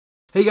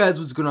Hey guys,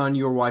 what's going on?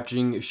 You're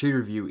watching Shade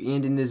Review,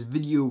 and in this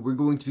video we're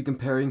going to be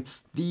comparing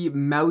the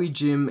Maui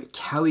Jim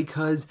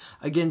Kawikas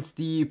against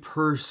the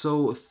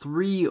Persol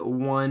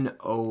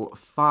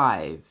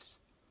 3105s.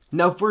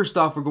 Now first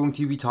off, we're going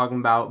to be talking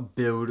about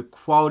build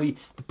quality.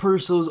 The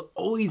Persols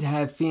always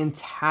have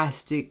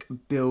fantastic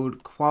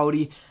build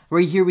quality.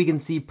 Right here we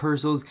can see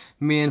Persol's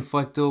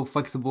Manflecto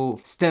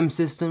flexible stem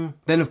system.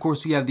 Then of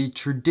course we have the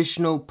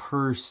traditional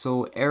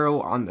Persol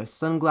arrow on the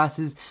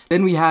sunglasses.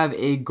 Then we have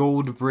a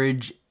gold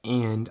bridge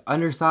and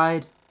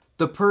underside.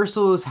 The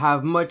Persols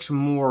have much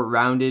more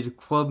rounded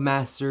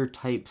Clubmaster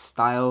type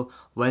style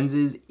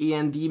lenses,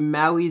 and the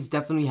Mauis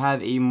definitely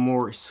have a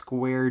more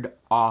squared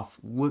off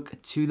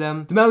look to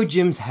them. The Maui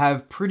Jims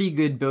have pretty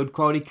good build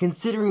quality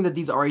considering that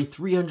these are a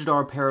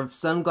 $300 pair of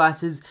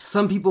sunglasses.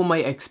 Some people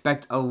might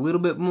expect a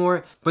little bit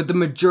more, but the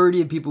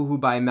majority of people who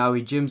buy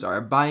Maui Jims are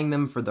buying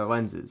them for their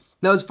lenses.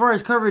 Now as far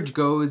as coverage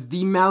goes,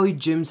 the Maui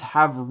Jims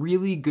have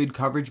really good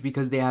coverage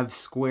because they have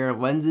square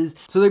lenses,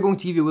 so they're going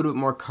to give you a little bit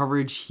more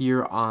coverage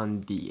here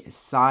on the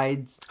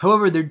sides.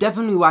 However, they're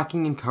definitely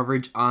lacking in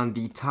coverage on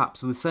the top,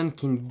 so the sun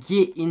can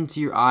get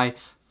into your eye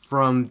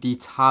from the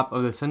top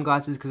of the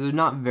sunglasses because they're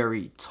not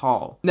very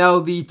tall. Now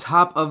the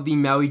top of the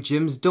Maui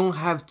Jims don't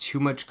have too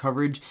much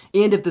coverage,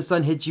 and if the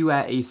sun hits you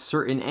at a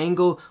certain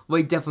angle,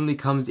 light definitely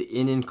comes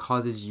in and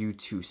causes you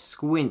to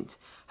squint.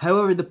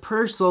 However, the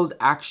Persols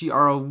actually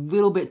are a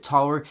little bit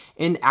taller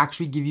and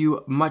actually give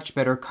you much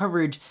better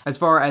coverage as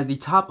far as the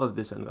top of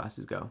the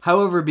sunglasses go.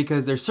 However,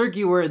 because they're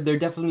circular, they're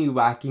definitely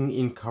lacking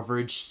in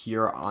coverage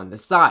here on the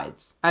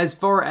sides. As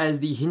far as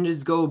the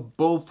hinges go,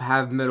 both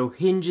have metal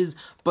hinges,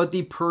 but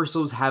the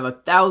Persols have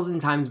 1,000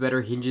 times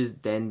better hinges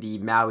than the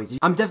Mauis.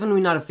 I'm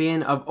definitely not a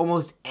fan of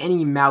almost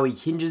any Maui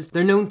hinges.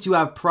 They're known to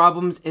have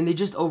problems and they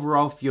just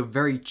overall feel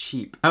very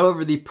cheap.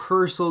 However, the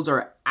Persols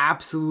are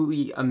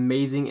absolutely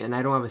amazing and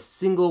I don't have a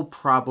single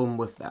problem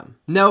with them.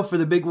 Now for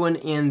the big one,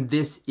 and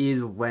this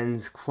is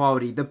lens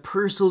quality. The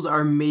Persols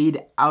are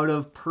made out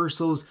of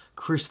Persol's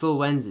crystal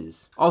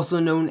lenses, also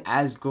known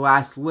as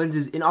glass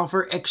lenses, and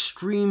offer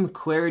extreme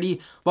clarity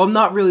while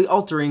not really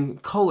altering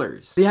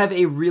colors. They have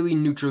a really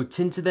neutral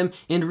tint to them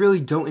and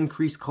really don't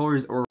increase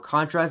colors or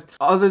contrast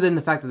other than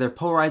the fact that they're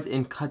polarized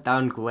and cut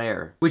down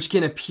glare, which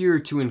can appear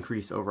to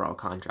increase overall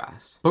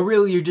contrast. But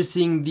really you're just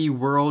seeing the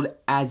world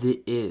as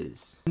it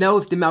is. Now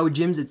with the Maui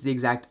Jims, it's the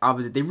exact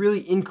opposite. They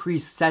really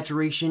increase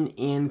saturation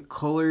and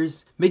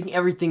colors, making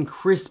everything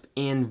crisp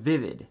and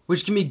vivid,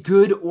 which can be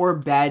good or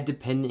bad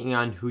depending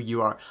on who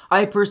you are.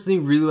 I personally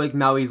really like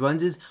Maui's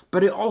lenses,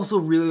 but I also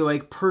really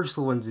like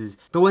Persol lenses.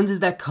 The lenses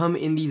that come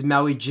in these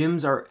Maui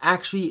Jims are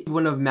actually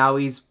one of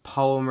Maui's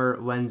polymer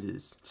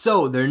lenses,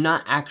 so they're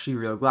not actually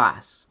real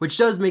glass, which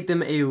does make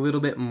them a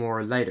little bit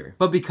more lighter.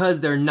 But because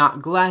they're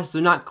not glass,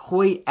 they're not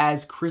quite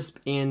as crisp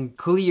and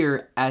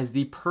clear as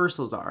the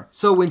Persols are.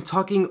 So when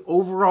talking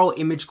overall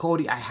image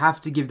quality, I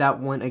have to give that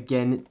one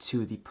again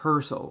to the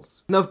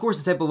Persols. Now of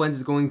course the type of lens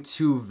is going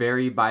to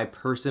vary by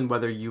person,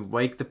 whether you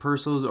like the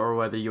Persols or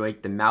whether you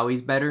like the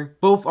Mauis better.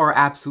 Both are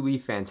absolutely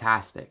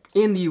fantastic.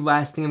 And the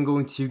last thing I'm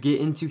going to get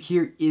into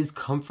here is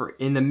comfort,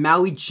 and the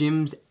Maui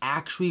Jims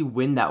actually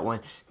win that one.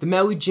 The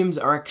Maui Jims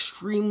are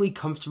extremely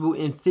comfortable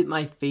and fit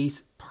my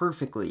face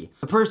perfectly.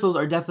 The Persols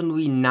are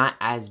definitely not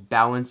as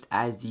balanced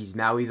as these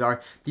Mauis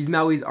are. These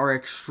Mauis are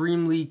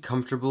extremely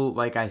comfortable,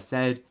 like I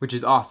said, which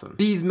is awesome.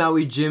 These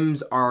Maui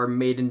Jims are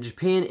made in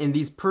Japan, and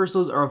these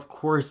Persols are of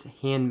course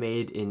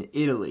handmade in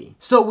Italy.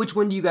 So which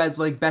one do you guys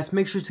like best?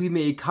 Make sure to leave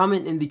me a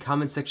comment in the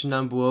comment section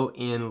down below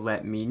and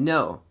let me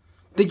know.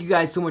 Thank you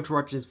guys so much for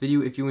watching this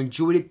video. If you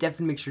enjoyed it,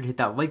 definitely make sure to hit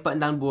that like button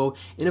down below,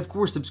 and of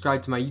course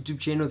subscribe to my YouTube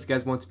channel if you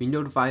guys want to be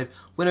notified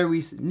when I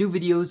release new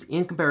videos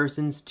and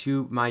comparisons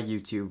to my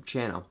YouTube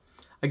channel.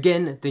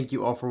 Again, thank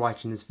you all for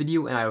watching this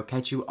video, and I will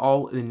catch you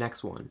all in the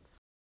next one.